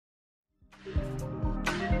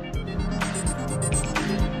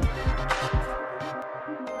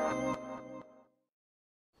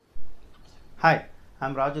Hi,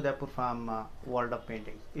 I'm Raju Dapur from World of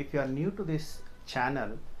Paintings. If you are new to this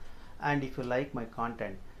channel and if you like my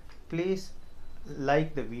content, please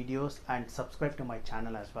like the videos and subscribe to my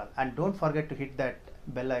channel as well. And don't forget to hit that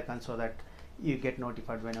bell icon so that you get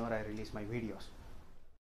notified whenever I release my videos.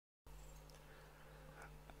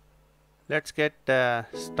 Let's get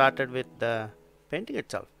started with the painting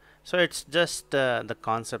itself. So it's just the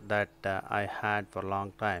concept that I had for a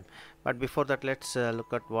long time, but before that let's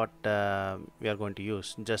look at what we are going to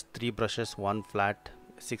use. Just 3 brushes, one flat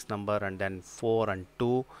 6 number, and then 4 and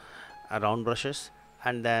 2 round brushes,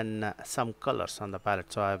 and then some colors on the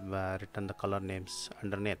palette. So I've written the color names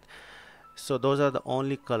underneath. So those are the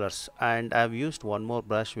only colors, and I've used one more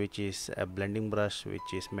brush, which is a blending brush,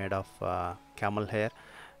 which is made of camel hair.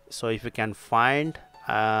 So if you can find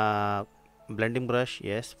a blending brush,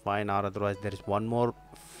 yes, fine, or otherwise there is one more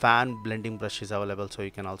fan blending brush is available, so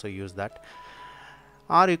you can also use that,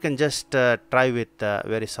 or you can just try with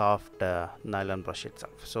very soft nylon brush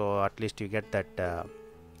itself, so at least you get that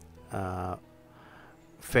uh,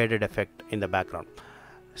 faded effect in the background.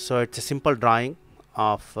 So it's a simple drawing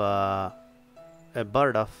of a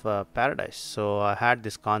bird of paradise. So I had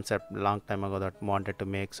this concept long time ago that wanted to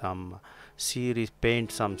make some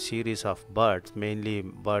paint some series of birds, mainly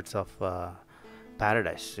birds of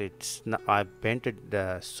paradise. It's not, I painted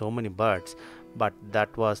so many birds, but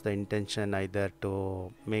that was the intention, either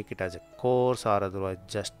to make it as a course or otherwise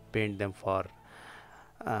just paint them for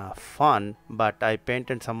fun. But I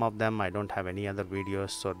painted some of them. I don't have any other videos,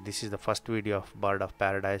 so this is the first video of bird of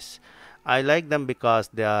paradise. I like them because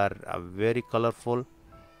they are very colorful,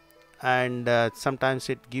 and sometimes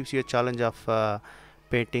it gives you a challenge of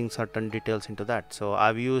painting certain details into that. So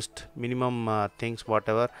I've used minimum things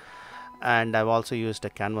whatever, and I've also used a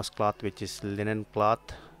canvas cloth, which is linen cloth,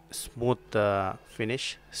 smooth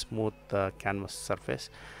finish, smooth canvas surface,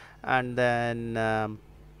 and then uh,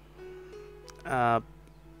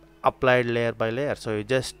 applied layer by layer. So you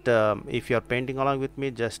just if you're painting along with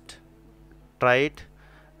me, just try it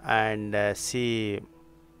and see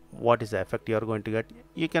what is the effect you are going to get.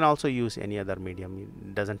 You can also use any other medium,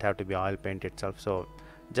 it doesn't have to be oil paint itself. So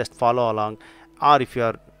just follow along, or if you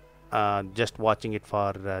are just watching it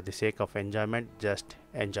for the sake of enjoyment, just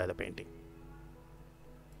enjoy the painting.